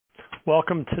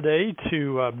Welcome today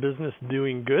to Business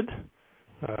Doing Good,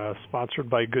 sponsored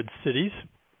by Good Cities.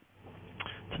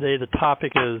 Today the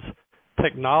topic is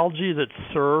technology that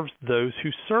serves those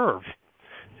who serve.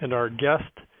 And our guest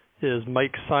is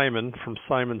Mike Simon from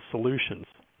Simon Solutions.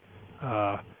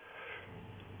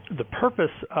 The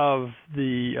purpose of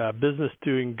the Business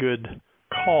Doing Good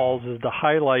calls is to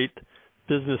highlight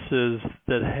businesses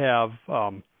that have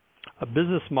a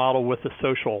business model with a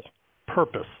social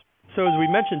purpose. So as we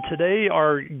mentioned today,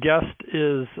 our guest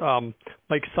is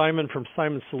Mike Simon from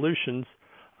Simon Solutions.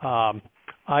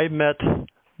 I met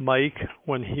Mike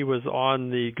when he was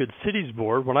on the Good Cities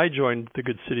board. When I joined the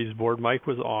Good Cities board, Mike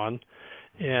was on,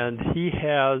 and he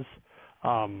has,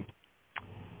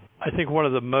 I think, one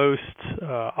of the most,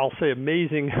 I'll say,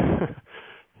 amazing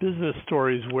business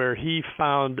stories where he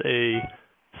found a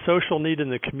social need in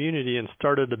the community and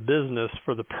started a business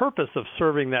for the purpose of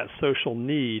serving that social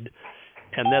need.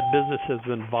 And that business has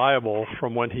been viable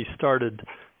from when he started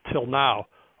till now.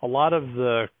 A lot of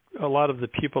the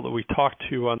people that we talk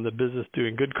to on the Business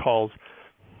Doing Good calls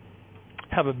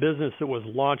have a business that was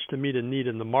launched to meet a need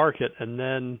in the market, and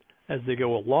then as they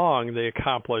go along, they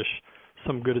accomplish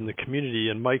some good in the community.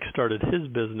 And Mike started his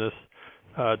business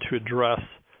to address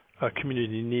a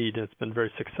community need, and it's been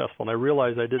very successful. And I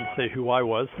realized I didn't say who I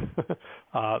was.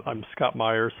 I'm Scott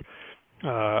Myers.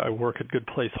 I work at Good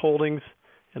Place Holdings,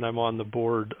 and I'm on the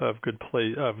board of Good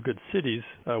Cities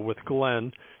with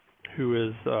Glenn, who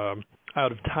is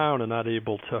out of town and not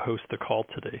able to host the call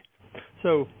today.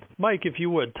 So, Mike, if you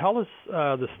would, tell us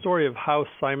the story of how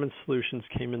Simon Solutions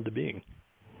came into being.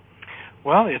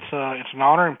 Well, it's an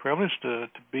honor and privilege to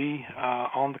be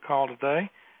on the call today.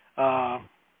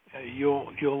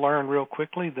 You'll learn real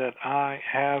quickly that I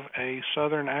have a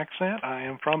Southern accent. I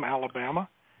am from Alabama.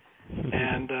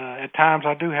 And at times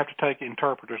I do have to take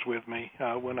interpreters with me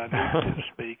when I do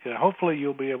speak. Hopefully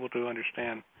you'll be able to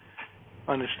understand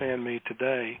me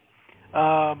today.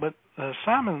 But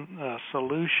Simon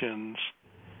Solutions,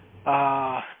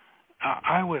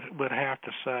 I would have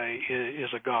to say,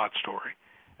 is a God story,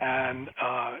 and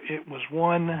it was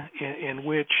one in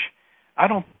which I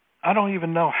don't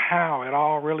even know how it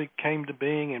all really came to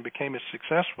being and became as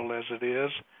successful as it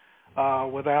is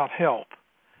without help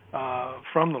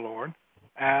from the Lord.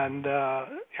 And I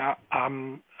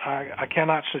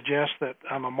cannot suggest that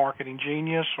I'm a marketing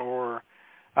genius or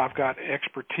I've got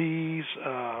expertise.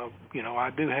 I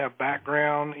do have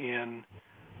background in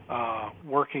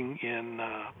working in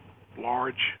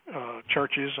large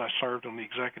churches. I served on the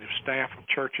executive staff of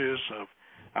churches.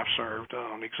 I've served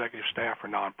on the executive staff for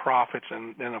nonprofits,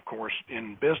 and then, of course,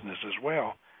 in business as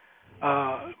well.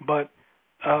 But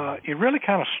it really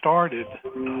kind of started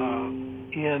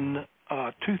in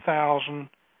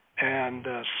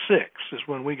 2006 is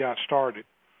when we got started,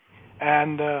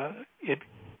 and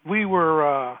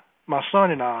my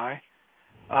son and I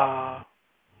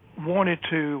wanted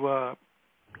to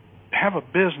have a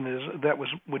business that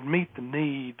would meet the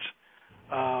needs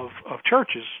of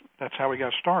churches. That's how we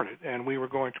got started, and we were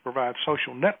going to provide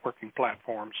social networking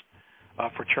platforms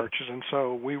for churches, and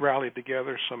so we rallied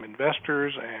together some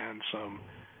investors and some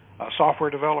software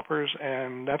developers,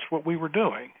 and that's what we were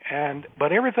doing.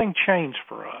 But everything changed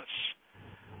for us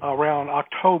around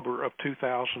October of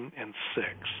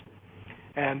 2006.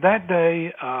 And that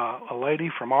day, a lady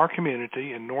from our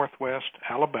community in Northwest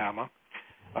Alabama,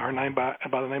 her name by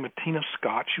the name of Tina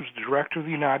Scott, she was the director of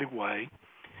the United Way.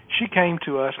 She came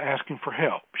to us asking for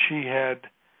help. She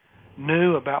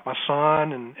knew about my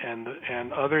son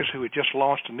and others who had just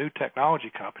launched a new technology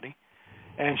company,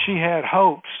 and she had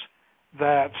hopes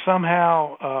that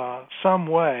somehow, some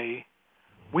way,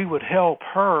 we would help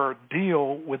her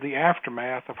deal with the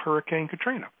aftermath of Hurricane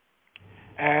Katrina.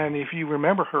 And if you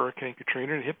remember Hurricane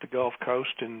Katrina, it hit the Gulf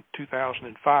Coast in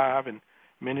 2005, and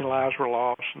many lives were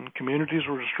lost, and communities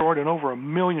were destroyed, and over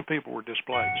 1 million people were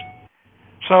displaced.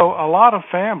 So a lot of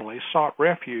families sought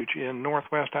refuge in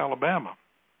Northwest Alabama.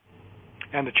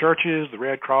 And the churches, the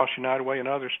Red Cross, United Way, and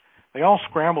others, they all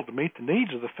scrambled to meet the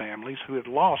needs of the families who had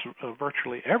lost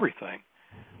virtually everything.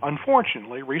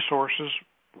 Unfortunately, resources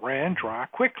ran dry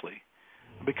quickly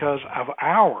because of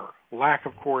our lack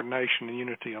of coordination and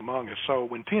unity among us. So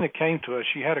when Tina came to us,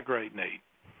 she had a great need.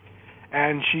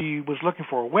 And she was looking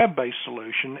for a web-based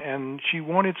solution, and she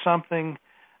wanted something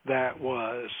that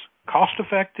was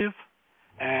cost-effective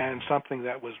and something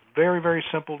that was very, very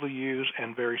simple to use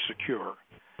and very secure.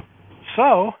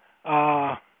 So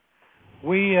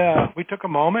we took a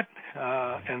moment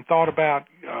and thought about,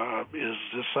 is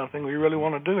this something we really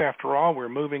want to do? After all, we're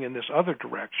moving in this other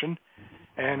direction.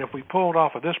 And if we pulled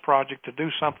off of this project to do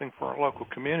something for our local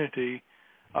community,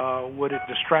 would it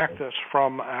distract us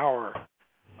from our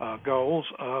goals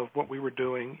of what we were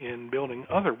doing in building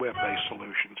other web-based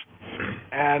solutions.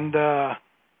 And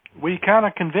we kind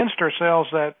of convinced ourselves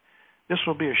that this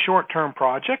will be a short-term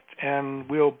project, and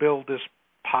we'll build this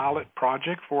pilot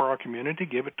project for our community,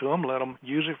 give it to them, let them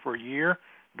use it for a year.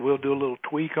 We'll do a little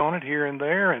tweak on it here and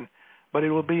there, but it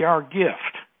will be our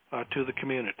gift to the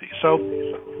community. So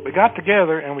we got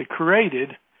together and we created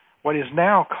what is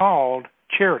now called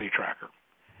Charity Tracker.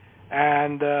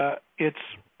 And it's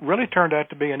really turned out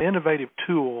to be an innovative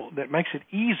tool that makes it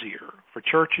easier for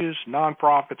churches,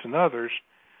 nonprofits, and others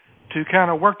to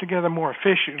kind of work together more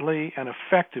efficiently and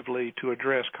effectively to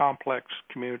address complex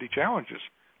community challenges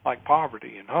like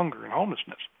poverty and hunger and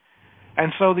homelessness.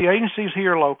 And so the agencies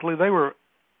here locally, they were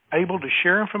able to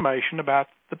share information about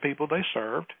the people they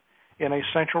served in a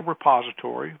central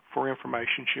repository for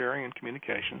information sharing and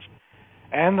communications.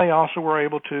 And they also were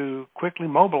able to quickly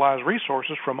mobilize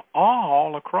resources from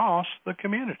all across the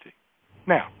community.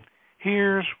 Now,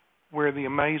 here's where the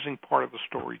amazing part of the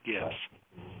story gets.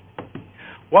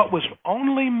 What was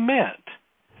only meant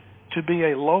to be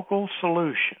a local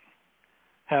solution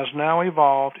has now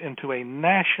evolved into a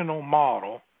national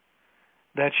model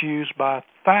that's used by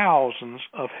thousands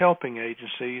of helping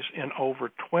agencies in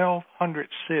over 1,200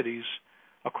 cities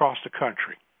across the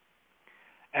country.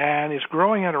 And it's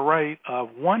growing at a rate of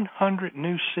 100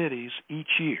 new cities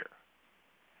each year.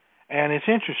 And it's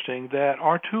interesting that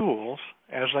our tools,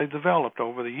 as they developed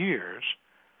over the years,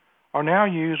 are now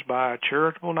used by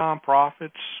charitable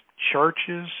nonprofits,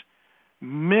 churches,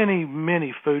 many,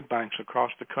 many food banks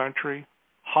across the country,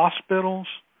 hospitals,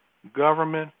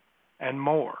 government, and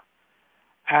more.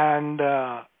 And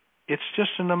it's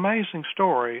just an amazing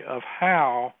story of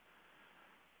how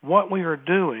what we are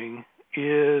doing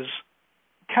is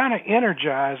kind of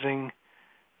energizing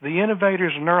the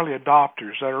innovators and early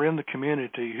adopters that are in the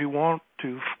community who want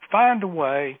to find a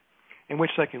way in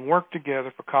which they can work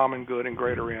together for common good and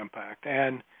greater impact.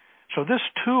 And so this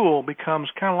tool becomes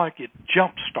kind of like it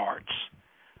jump-starts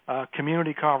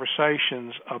community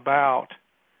conversations about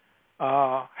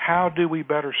how do we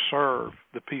better serve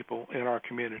the people in our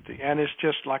community. And it's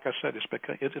just, like I said,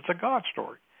 it's a God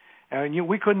story. And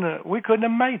we couldn't have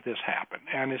made this happen.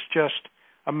 And it's just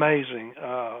amazing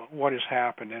what has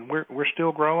happened. And we're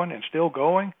still growing and still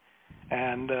going.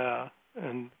 And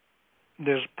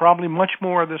there's probably much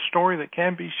more of this story that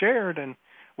can be shared, and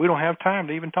we don't have time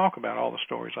to even talk about all the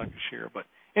stories I could share. But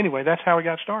anyway, that's how we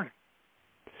got started.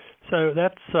 So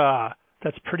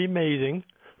that's pretty amazing.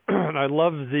 And I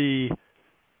love the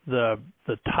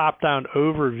top-down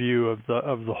overview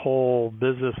of the whole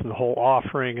business and the whole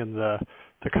offering and the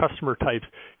customer types.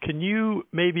 Can you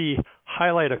maybe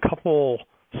highlight a couple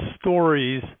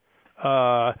stories?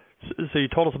 So you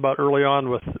told us about early on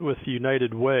with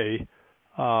United Way,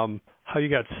 how you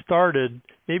got started.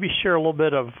 Maybe share a little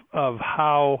bit of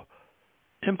how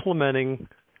implementing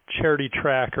Charity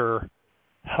Tracker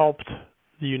helped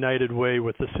the United Way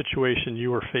with the situation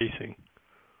you were facing.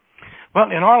 Well,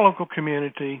 in our local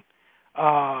community,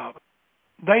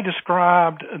 they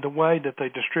described the way that they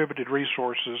distributed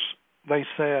resources. They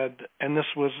said, and this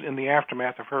was in the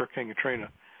aftermath of Hurricane Katrina,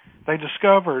 they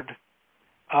discovered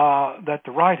that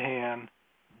the right hand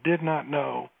did not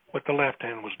know what the left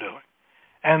hand was doing.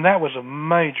 And that was a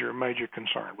major, major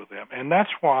concern with them. And that's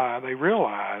why they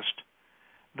realized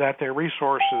that their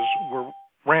resources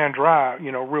ran dry,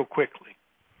 real quickly.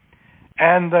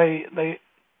 And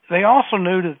they also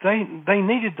knew that they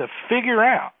needed to figure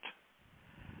out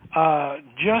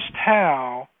just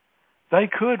how they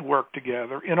could work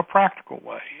together in a practical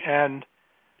way. And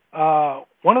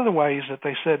one of the ways that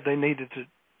they said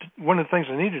one of the things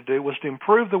they needed to do was to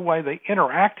improve the way they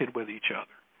interacted with each other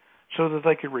so that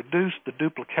they could reduce the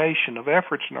duplication of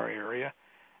efforts in our area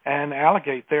and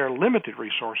allocate their limited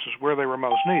resources where they were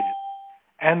most needed.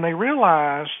 And they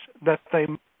realized that they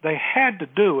had to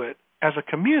do it as a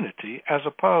community as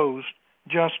opposed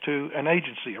just to an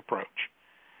agency approach.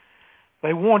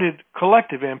 They wanted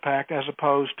collective impact as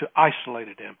opposed to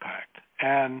isolated impact.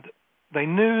 And they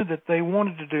knew that they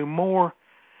wanted to do more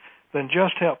than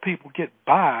just help people get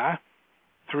by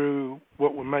through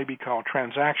what would maybe call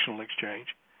transactional exchange.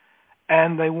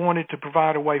 And they wanted to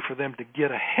provide a way for them to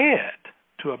get ahead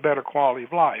to a better quality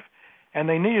of life. And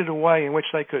they needed a way in which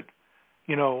they could,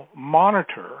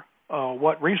 monitor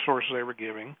what resources they were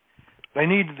giving. They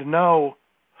needed to know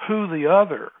who the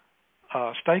other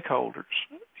stakeholders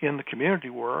in the community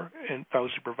were, and those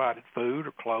who provided food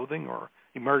or clothing or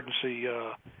emergency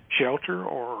shelter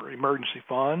or emergency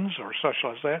funds or such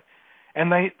as that. And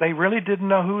they really didn't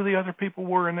know who the other people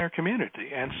were in their community.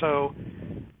 And so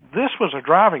this was a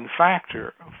driving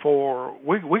factor for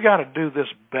we got to do this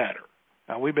better.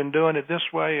 We've been doing it this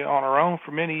way on our own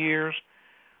for many years.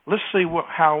 Let's see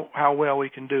how well we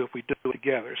can do if we do it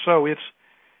together. So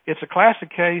it's a classic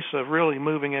case of really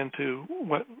moving into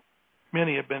what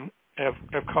many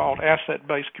have called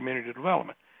asset-based community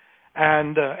development.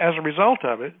 And as a result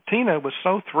of it, Tina was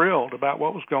so thrilled about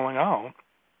what was going on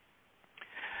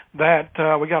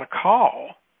that we got a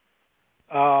call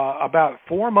about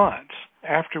 4 months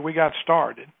after we got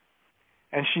started,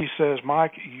 and she says,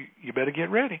 "Mike, you better get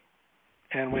ready."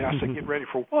 And I said, "Get ready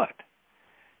for what?"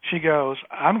 She goes,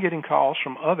 "I'm getting calls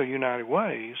from other United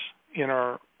Ways in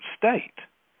our state,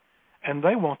 and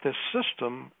they want this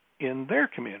system in their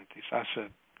communities." I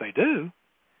said, "They do?"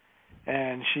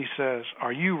 And she says,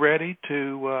 "Are you ready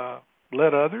to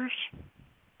let others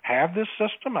have this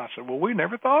system?" I said, "Well, we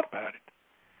never thought about it."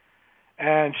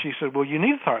 And she said, "Well, you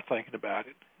need to start thinking about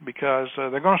it because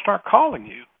they're going to start calling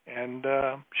you." And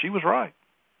she was right.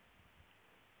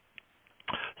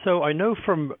 So I know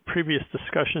from previous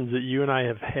discussions that you and I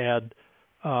have had,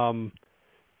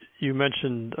 you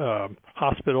mentioned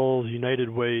hospitals, United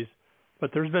Ways,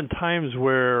 but there's been times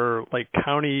where, like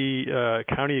county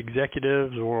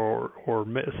executives or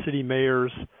city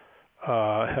mayors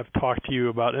have talked to you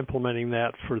about implementing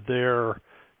that for their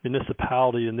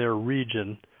municipality in their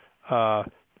region.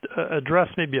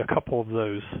 Address maybe a couple of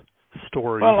those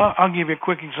stories. Well, I'll give you a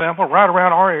quick example. Right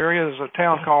around our area is a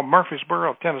town called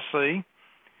Murfreesboro, Tennessee.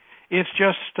 It's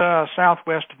just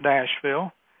southwest of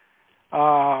Nashville.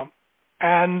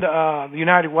 And the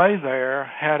United Way there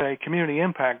had a community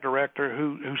impact director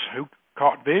who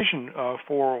caught vision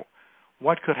for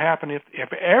what could happen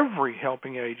if every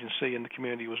helping agency in the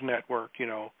community was networked,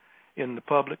 in the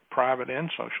public, private, and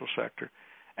social sector.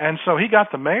 And so he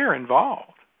got the mayor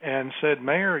involved and said,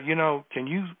 "Mayor, can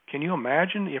you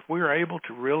imagine if we were able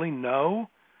to really know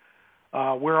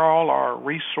where all our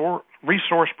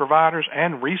resource providers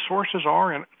and resources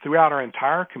are throughout our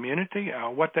entire community,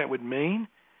 what that would mean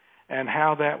and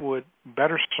how that would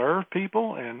better serve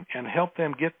people and help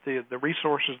them get the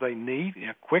resources they need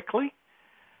quickly.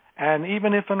 And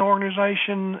even if an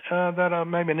organization that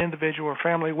maybe an individual or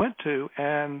family went to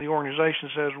and the organization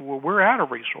says, well, we're out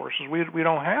of resources, we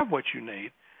don't have what you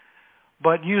need,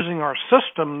 but using our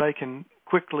system they can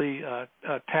quickly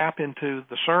tap into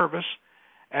the service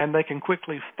and they can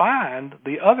quickly find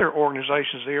the other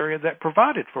organizations in the area that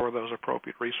provided for those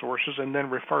appropriate resources and then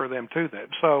refer them to that.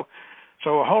 So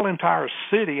a whole entire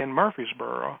city in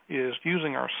Murfreesboro is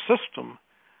using our system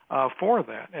for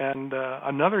that. And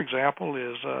another example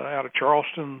is out of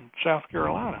Charleston, South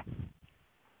Carolina.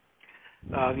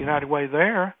 The United Way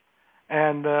there,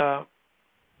 and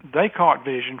they caught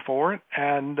vision for it,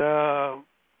 and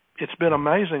it's been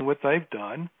amazing what they've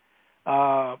done.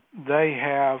 They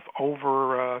have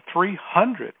over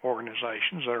 300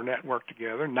 organizations that are networked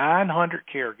together, 900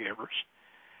 caregivers,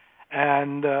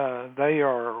 and they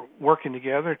are working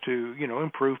together to,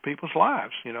 improve people's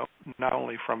lives, not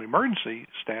only from emergency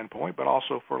standpoint, but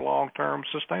also for long-term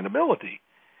sustainability.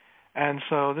 And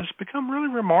so this has become really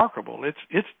remarkable.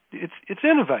 It's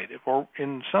innovative, or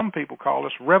in some people call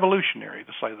this revolutionary,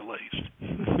 to say the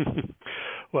least.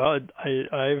 Well,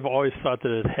 I've always thought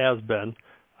that it has been.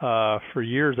 For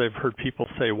years, I've heard people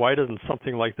say, "Why doesn't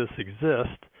something like this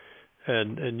exist?"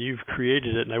 And you've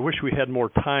created it. And I wish we had more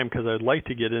time because I'd like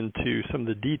to get into some of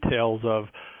the details of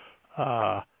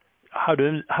how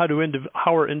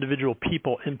are individual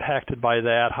people impacted by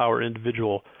that, how are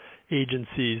individual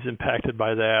agencies impacted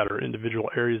by that, or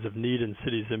individual areas of need in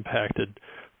cities impacted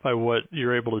by what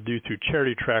you're able to do through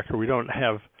Charity Tracker. We don't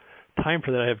have time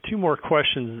for that. I have two more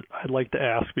questions I'd like to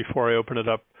ask before I open it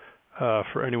up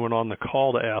for anyone on the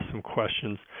call to ask some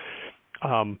questions.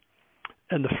 And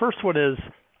the first one is,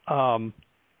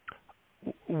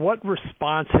 what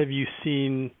response have you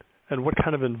seen and what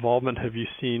kind of involvement have you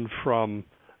seen from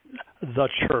the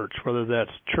church, whether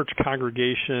that's church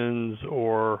congregations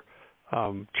or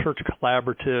church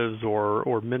collaboratives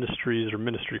or ministries or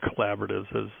ministry collaboratives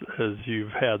as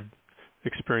you've had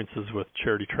experiences with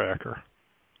Charity Tracker?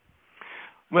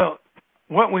 Well,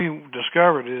 what we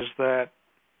discovered is that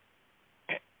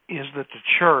the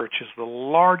church is the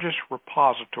largest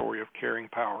repository of caring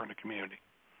power in the community.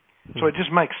 So it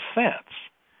just makes sense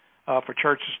for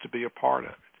churches to be a part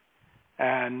of it.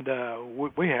 And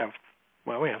we have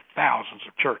thousands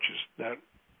of churches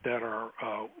that are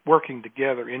working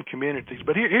together in communities.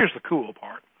 But here's the cool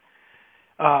part.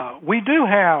 We do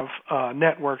have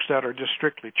networks that are just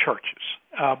strictly churches,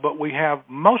 but we have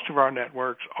most of our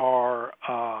networks are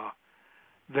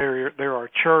there are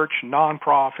church,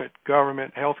 nonprofit,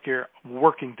 government, healthcare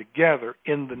working together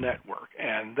in the network,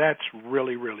 and that's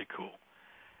really, really cool.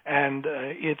 and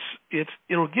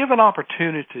it'll give an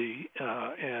opportunity,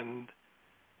 and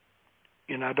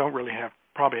I don't really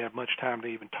probably have much time to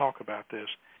even talk about this.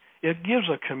 It gives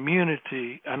a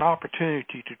community an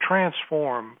opportunity to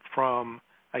transform from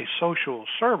a social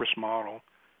service model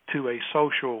to a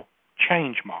social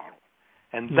change model,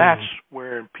 and that's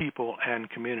where people and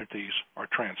communities are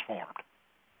transformed.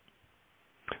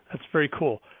 That's very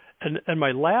cool. And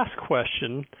my last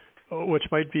question, which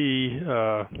might be,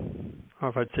 I don't know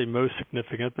if I'd say most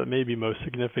significant, but maybe most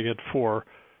significant for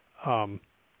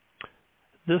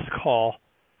this call.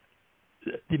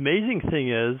 The amazing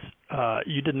thing is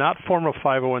you did not form a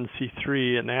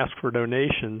 501c3 and ask for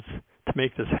donations to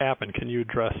make this happen. Can you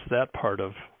address that part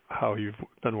of how you've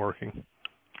been working?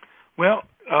 Well,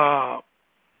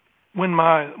 when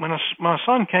my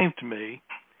son came to me,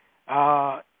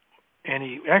 and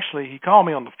he called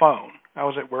me on the phone. I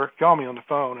was at work. He called me on the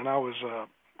phone, and I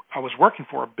was working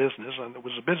for a business, and it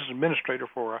was a business administrator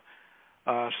for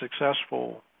a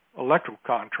successful electrical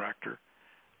contractor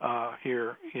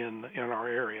here in our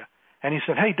area. And he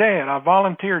said, "Hey, Dad, I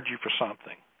volunteered you for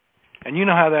something." And you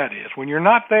know how that is. When you're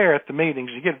not there at the meetings,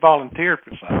 you get volunteered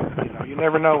for something. You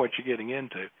never know what you're getting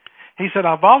into. He said,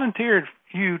 "I volunteered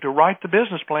you to write the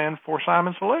business plan for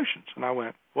Simon Solutions." And I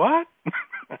went, "What?"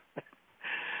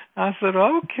 I said,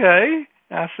 "Okay."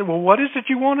 I said, "Well, what is it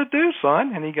you want to do,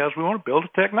 son?" And he goes, "We want to build a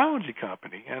technology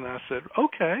company." And I said,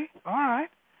 "Okay, all right."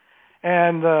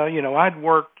 And, I'd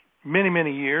worked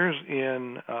many years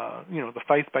in, the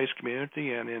faith-based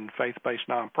community and in faith-based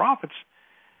nonprofits.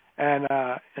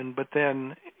 But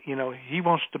then, he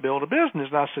wants to build a business.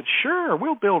 And I said, "Sure,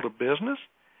 we'll build a business."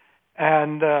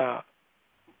 And,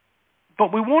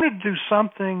 but we wanted to do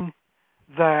something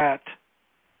that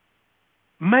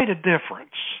made a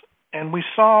difference. And we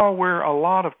saw where a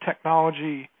lot of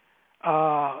technology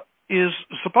is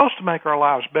supposed to make our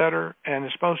lives better and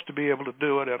is supposed to be able to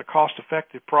do it at a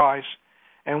cost-effective price.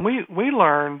 And we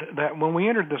learned that when we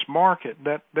entered this market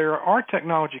that there are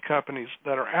technology companies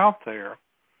that are out there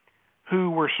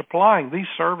who were supplying these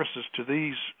services to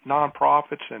these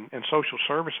nonprofits and social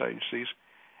service agencies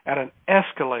at an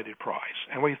escalated price.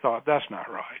 And we thought, that's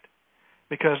not right,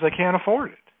 because they can't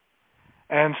afford it.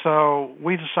 And so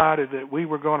we decided that we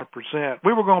were going to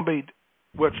be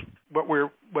what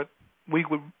we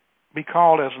would be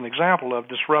called as an example of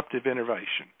disruptive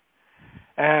innovation.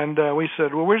 And we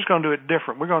said, well, we're just going to do it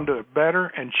different. We're going to do it better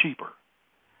and cheaper.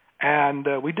 And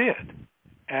we did.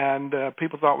 And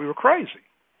people thought we were crazy.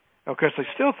 Of course, they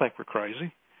still think we're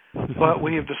crazy. But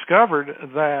we have discovered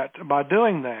that by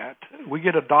doing that, we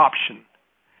get adoption.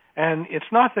 And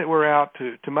it's not that we're out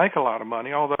to make a lot of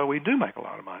money, although we do make a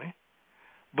lot of money.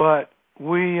 But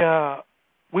we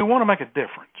want to make a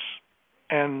difference.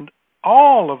 And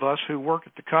all of us who work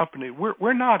at the company,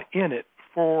 we're not in it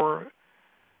for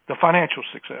the financial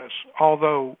success,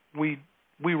 although we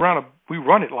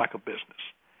run it like a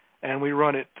business, and we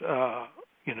run it, I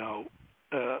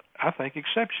think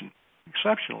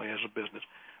exceptionally as a business.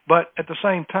 But at the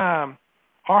same time,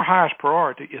 our highest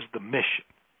priority is the mission,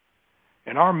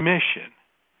 and our mission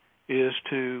is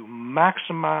to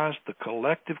maximize the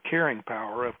collective carrying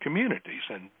power of communities,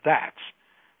 and that's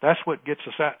what gets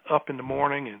us up in the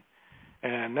morning,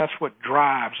 and that's what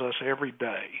drives us every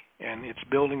day. And it's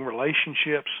building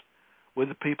relationships with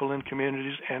the people in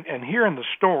communities and hearing the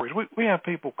stories. We have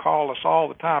people call us all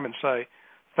the time and say,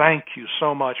 "Thank you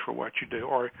so much for what you do,"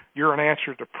 or "You're an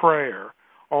answer to prayer,"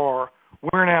 or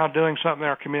 "We're now doing something in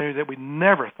our community that we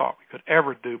never thought we could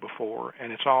ever do before,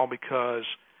 and it's all because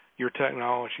your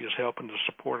technology is helping to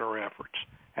support our efforts."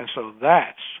 And so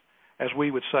that's, as we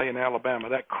would say in Alabama,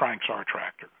 that cranks our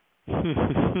tractor.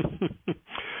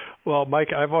 Well,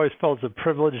 Mike, I've always felt it's a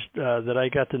privilege that I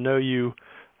got to know you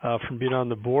from being on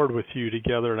the board with you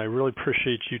together, and I really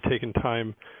appreciate you taking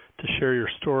time to share your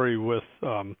story with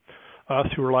us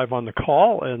who are live on the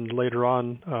call and later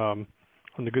on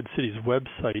the Good Cities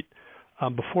website.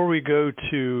 Before we go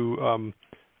to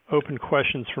open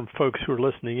questions from folks who are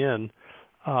listening in,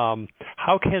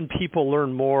 how can people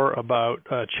learn more about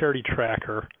Charity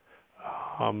Tracker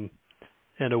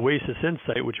and Oasis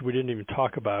Insight, which we didn't even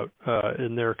talk about,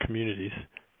 in their communities?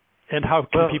 And how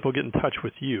can people get in touch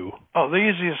with you? Oh, the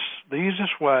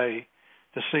easiest way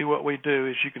to see what we do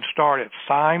is you can start at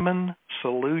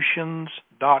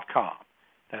SimonSolutions.com.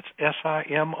 That's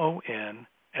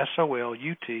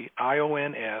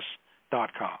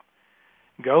SimonSolutions.com.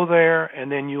 Go there,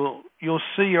 and then you'll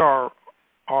see our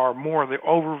more of the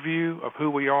overview of who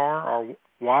we are, or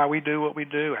why we do what we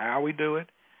do, how we do it.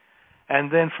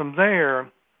 And then from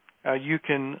there, you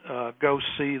can go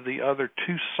see the other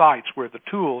two sites where the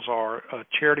tools are,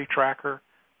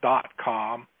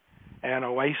 charitytracker.com and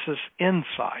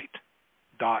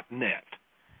OasisInsight.net.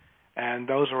 And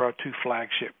those are our two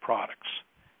flagship products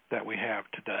that we have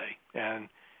today. And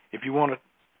if you want to,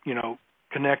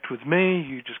 connect with me,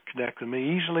 you just connect with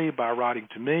me easily by writing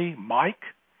to me,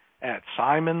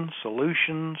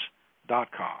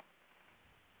 Mike@SimonSolutions.com.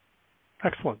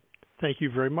 Excellent. Thank you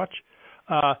very much.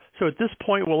 So at this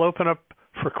point, we'll open up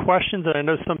for questions. And I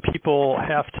know some people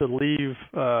have to leave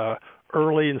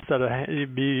early instead of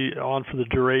be on for the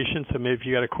duration. So maybe if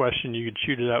you got a question, you could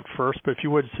shoot it out first. But if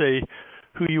you would say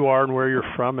who you are and where you're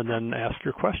from, and then ask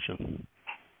your question.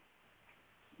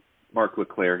 Mark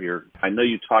LeClaire here. I know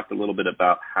you talked a little bit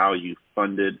about how you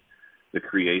funded the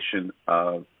creation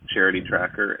of Charity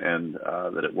Tracker and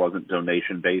that it wasn't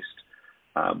donation-based,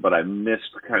 but I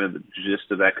missed kind of the gist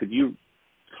of that. Could you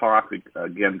talk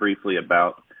again briefly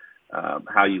about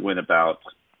how you went about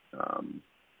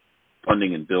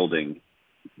funding and building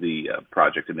the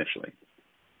project initially?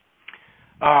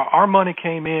 Our money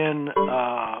came in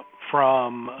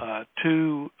from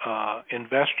two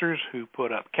investors who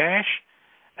put up cash,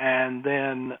 and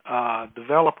then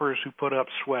developers who put up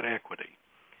sweat equity.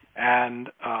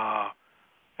 And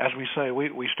as we say,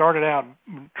 we started out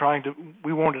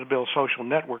we wanted to build social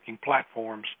networking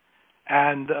platforms,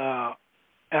 and our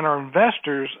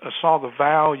investors saw the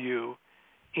value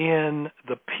in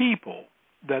the people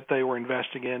that they were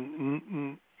investing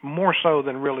in, more so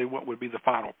than really what would be the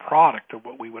final product of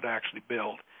what we would actually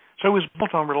build. So it was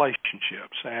built on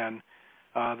relationships, and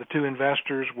the two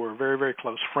investors were very, very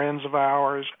close friends of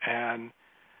ours, and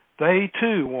they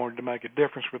too wanted to make a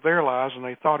difference with their lives, and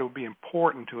they thought it would be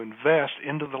important to invest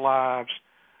into the lives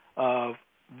of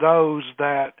those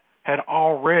that had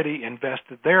already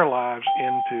invested their lives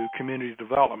into community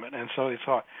development. And so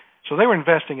they were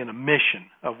investing in a mission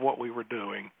of what we were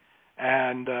doing,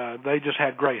 and they just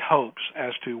had great hopes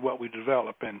as to what we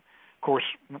develop. And of course,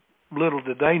 little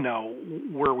did they know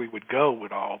where we would go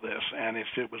with all this, and it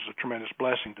was a tremendous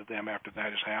blessing to them after that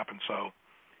has happened. So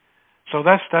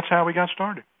that's how we got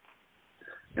started.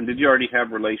 And did you already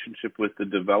have relationship with the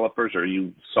developers, or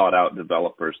you sought out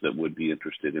developers that would be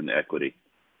interested in equity?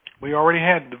 We already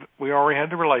had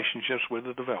the relationships with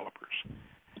the developers,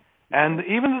 and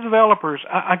even the developers.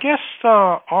 I guess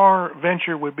our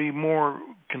venture would be more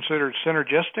considered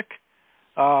synergistic.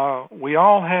 We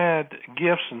all had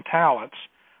gifts and talents,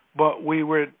 but we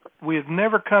had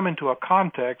never come into a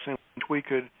context in which we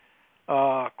could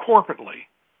corporately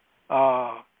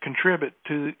contribute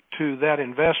to that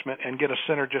investment and get a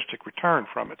synergistic return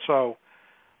from it. So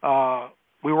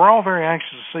we were all very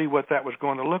anxious to see what that was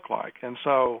going to look like, and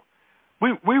so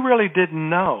we really didn't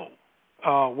know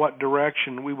what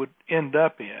direction we would end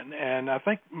up in. And I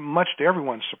think much to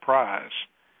everyone's surprise,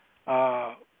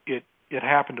 it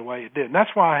happened the way it did. And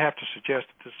that's why I have to suggest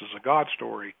that this is a God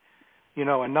story,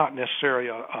 and not necessarily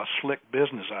a slick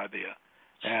business idea.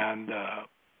 And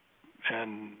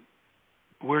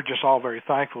we're just all very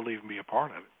thankful to even be a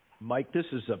part of it. Mike,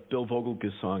 this is Bill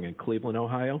Vogelgesang in Cleveland,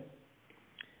 Ohio.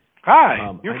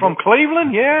 Hi, you're from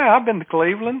Cleveland? Yeah, I've been to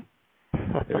Cleveland.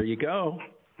 There you go.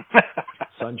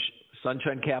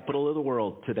 Sunshine capital of the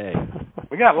world today.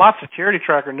 We got lots of Charity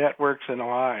Tracker networks in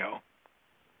Ohio.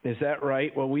 Is that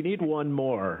right? Well, we need one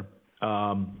more.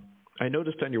 I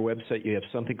noticed on your website you have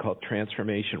something called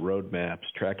Transformation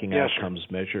Roadmaps, tracking outcomes,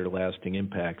 measure lasting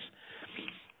impacts.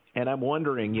 And I'm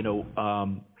wondering,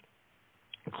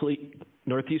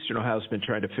 Northeastern Ohio has been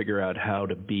trying to figure out how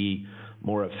to be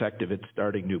more effective at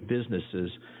starting new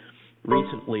businesses.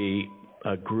 Recently,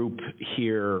 a group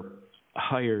here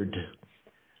hired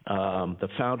the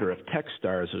founder of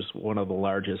Techstars, who's one of the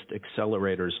largest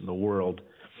accelerators in the world.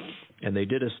 And they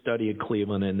did a study at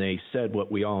Cleveland, and they said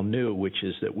what we all knew, which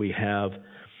is that we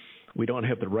don't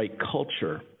have the right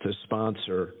culture to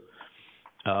sponsor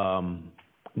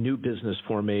new business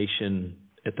formation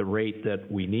at the rate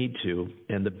that we need to.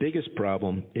 And the biggest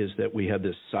problem is that we have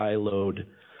this siloed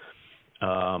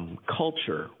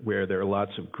culture where there are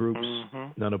lots of groups,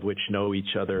 none of which know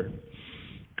each other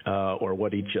or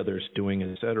what each other's doing,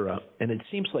 et cetera. And it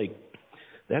seems like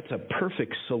that's a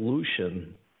perfect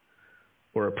solution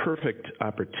or a perfect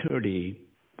opportunity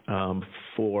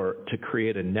to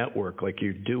create a network like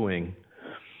you're doing,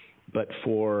 but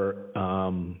for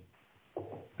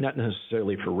not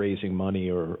necessarily for raising money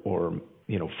or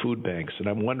food banks. And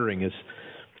I'm wondering, is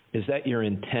that your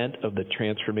intent of the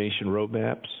transformation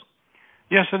roadmaps?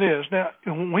 Yes, it is. Now,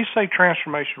 when we say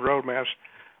transformation roadmaps,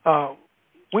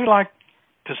 we like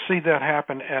to see that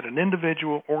happen at an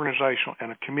individual, organizational,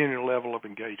 and a community level of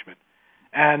engagement.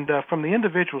 And from the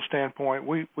individual standpoint,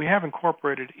 we have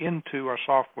incorporated into our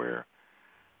software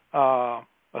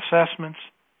assessments,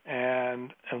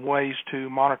 and ways to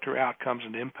monitor outcomes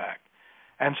and impact.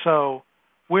 And so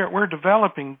we're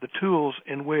developing the tools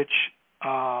in which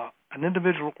an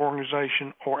individual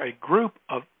organization or a group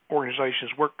of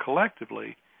organizations work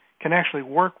collectively can actually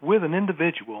work with an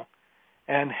individual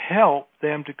and help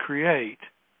them to create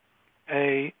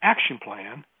a action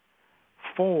plan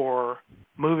for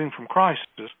moving from crisis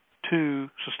to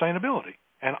sustainability.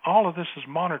 And all of this is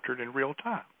monitored in real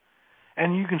time.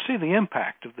 And you can see the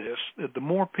impact of this. The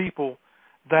more people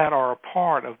that are a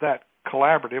part of that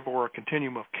collaborative or a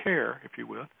continuum of care, if you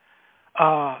will,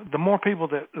 the more people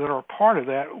that are a part of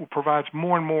that provides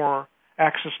more and more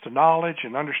access to knowledge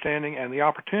and understanding and the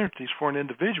opportunities for an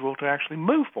individual to actually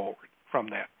move forward from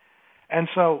that. And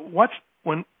so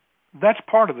that's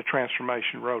part of the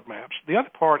transformation roadmaps. The other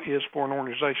part is for an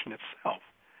organization itself.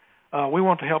 We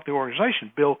want to help the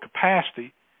organization build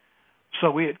capacity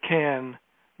so it can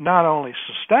not only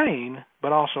sustain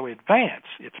but also advance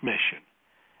its mission.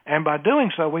 And by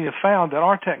doing so, we have found that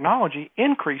our technology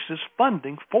increases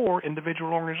funding for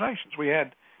individual organizations. We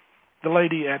had the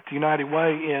lady at the United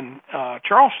Way in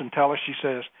Charleston tell us, she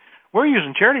says, we're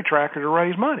using Charity Tracker to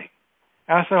raise money.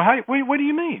 And I said, hey, what do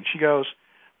you mean? She goes,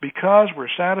 because we're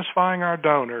satisfying our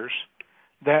donors,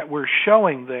 that we're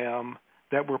showing them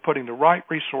that we're putting the right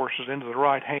resources into the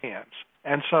right hands.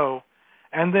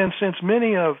 And then since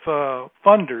many of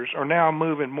funders are now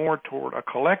moving more toward a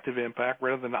collective impact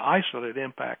rather than an isolated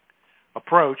impact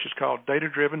approach, it's called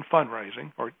data-driven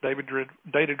fundraising or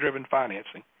data-driven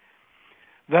financing.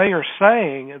 They are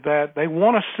saying that they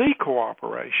want to see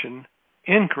cooperation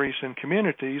increase in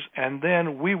communities, and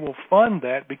then we will fund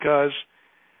that, because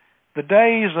the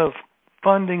days of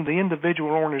funding the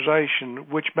individual organization,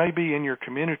 which may be in your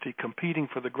community competing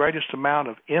for the greatest amount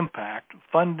of impact,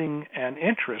 funding, and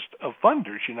interest of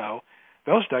funders,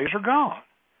 those days are gone.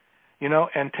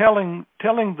 And telling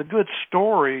the good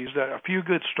stories, a few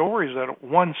good stories that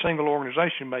one single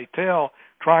organization may tell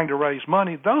trying to raise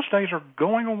money, those days are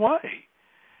going away.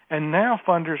 And now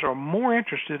funders are more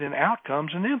interested in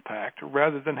outcomes and impact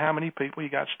rather than how many people you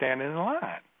got standing in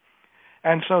line.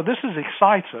 And so this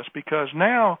excites us, because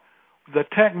now the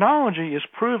technology is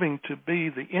proving to be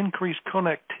the increased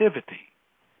connectivity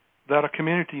that a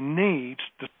community needs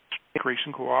to increase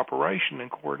in cooperation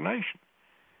and coordination.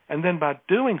 And then by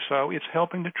doing so, it's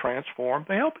helping to transform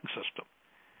the helping system.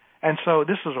 And so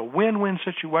this is a win-win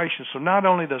situation. So not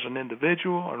only does an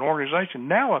individual, an organization,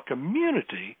 now a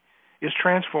community is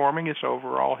transforming its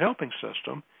overall helping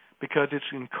system, because it's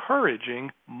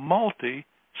encouraging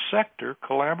multi-sector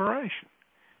collaboration.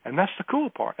 And that's the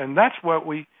cool part. And that's what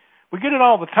we get it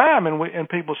all the time, and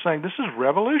people saying, this is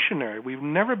revolutionary. We've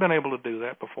never been able to do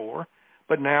that before,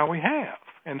 but now we have.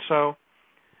 And so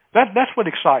that's what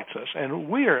excites us. And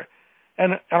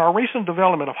and our recent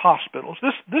development of hospitals,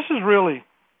 this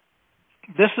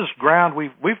is ground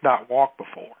we've not walked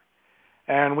before.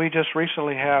 And we just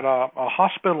recently had a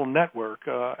hospital network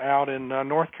out in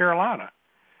North Carolina.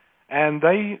 And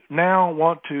they now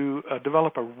want to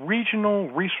develop a regional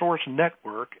resource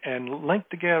network and link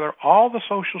together all the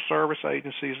social service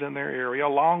agencies in their area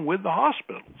along with the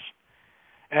hospitals,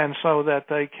 and so that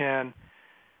they can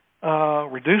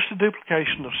reduce the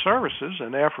duplication of services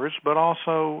and efforts, but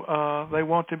also they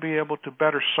want to be able to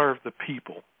better serve the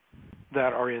people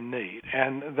that are in need.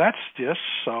 And that's just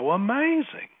so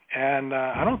amazing. And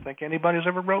I don't think anybody's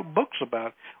ever wrote books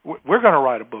about it. We're going to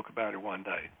write a book about it one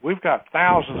day. We've got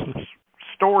thousands of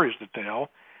stories to tell,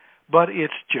 but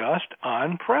it's just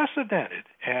unprecedented,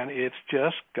 and it's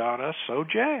just got us so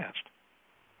jazzed.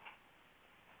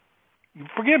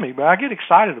 Forgive me, but I get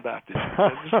excited about this.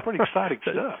 It's pretty exciting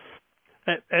stuff.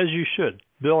 As you should.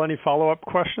 Bill, any follow-up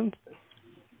questions?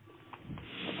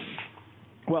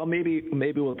 Well, maybe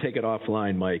we'll take it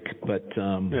offline, Mike. But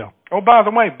yeah. Oh, by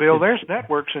the way, Bill, there's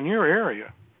networks in your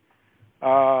area.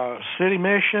 City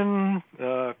Mission,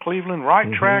 Cleveland Right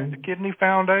Track, the Kidney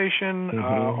Foundation,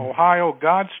 Ohio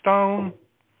Godstone.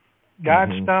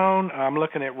 I'm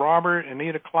looking at Robert and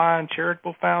Anita Klein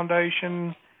Charitable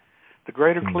Foundation, the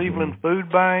Greater Cleveland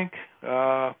Food Bank,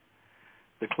 the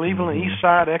Cleveland East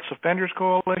Side Ex-Offenders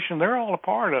Coalition. They're all a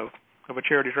part of a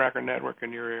Charity Tracker network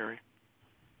in your area.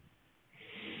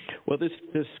 Well, this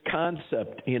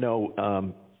concept,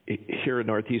 here in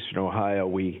northeastern Ohio,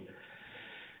 we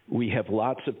have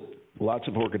lots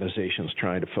of organizations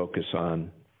trying to focus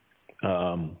on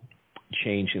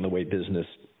changing the way business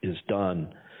is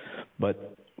done,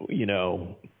 but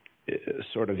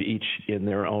sort of each in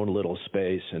their own little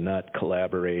space and not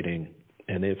collaborating.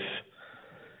 And if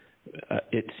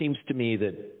it seems to me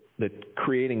that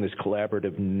creating this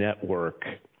collaborative network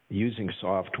using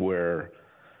software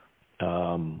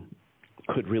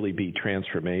could really be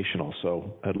transformational.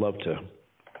 So I'd love to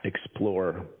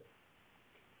explore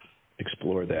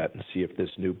that and see if this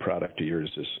new product of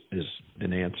yours is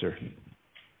an answer.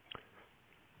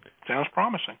 Sounds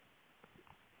promising.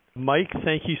 Mike,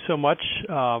 thank you so much.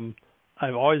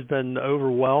 I've always been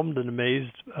overwhelmed and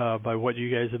amazed by what you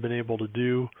guys have been able to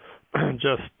do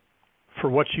just for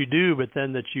what you do, but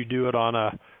then that you do it on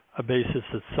a basis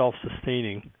that's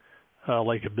self-sustaining,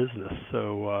 like a business.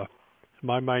 So in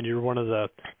my mind, you're one of the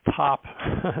top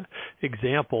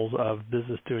examples of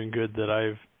business doing good that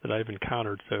I've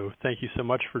encountered. So thank you so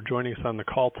much for joining us on the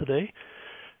call today.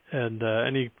 And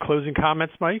any closing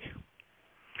comments, Mike?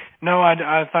 No,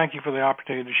 I thank you for the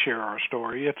opportunity to share our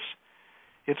story.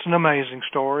 It's an amazing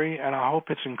story, and I hope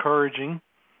it's encouraging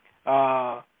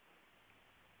that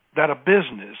a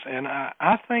business, and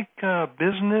I think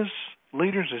business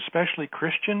leaders, especially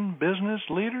Christian business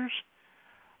leaders,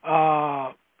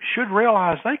 should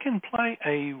realize they can play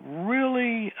a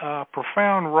really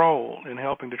profound role in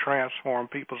helping to transform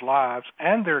people's lives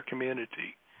and their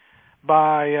community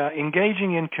by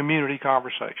engaging in community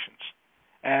conversations.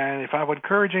 And if I would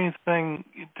encourage anything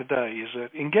today is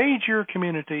that engage your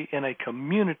community in a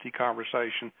community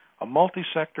conversation, a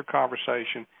multi-sector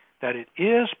conversation, that it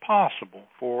is possible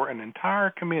for an entire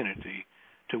community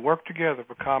to work together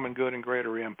for common good and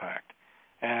greater impact.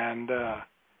 And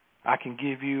I can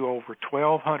give you over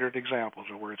 1,200 examples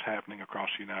of where it's happening across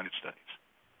the United States.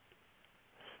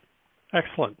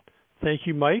 Excellent. Thank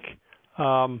you, Mike.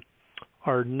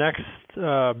 Our next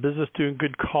Business Doing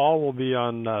Good call will be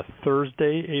on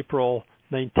Thursday, April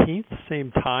 19th,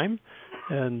 same time,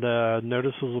 and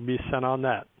notices will be sent on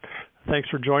that. Thanks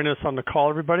for joining us on the call,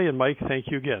 everybody, and Mike, thank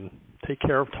you again. Take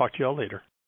care. Talk to you all later.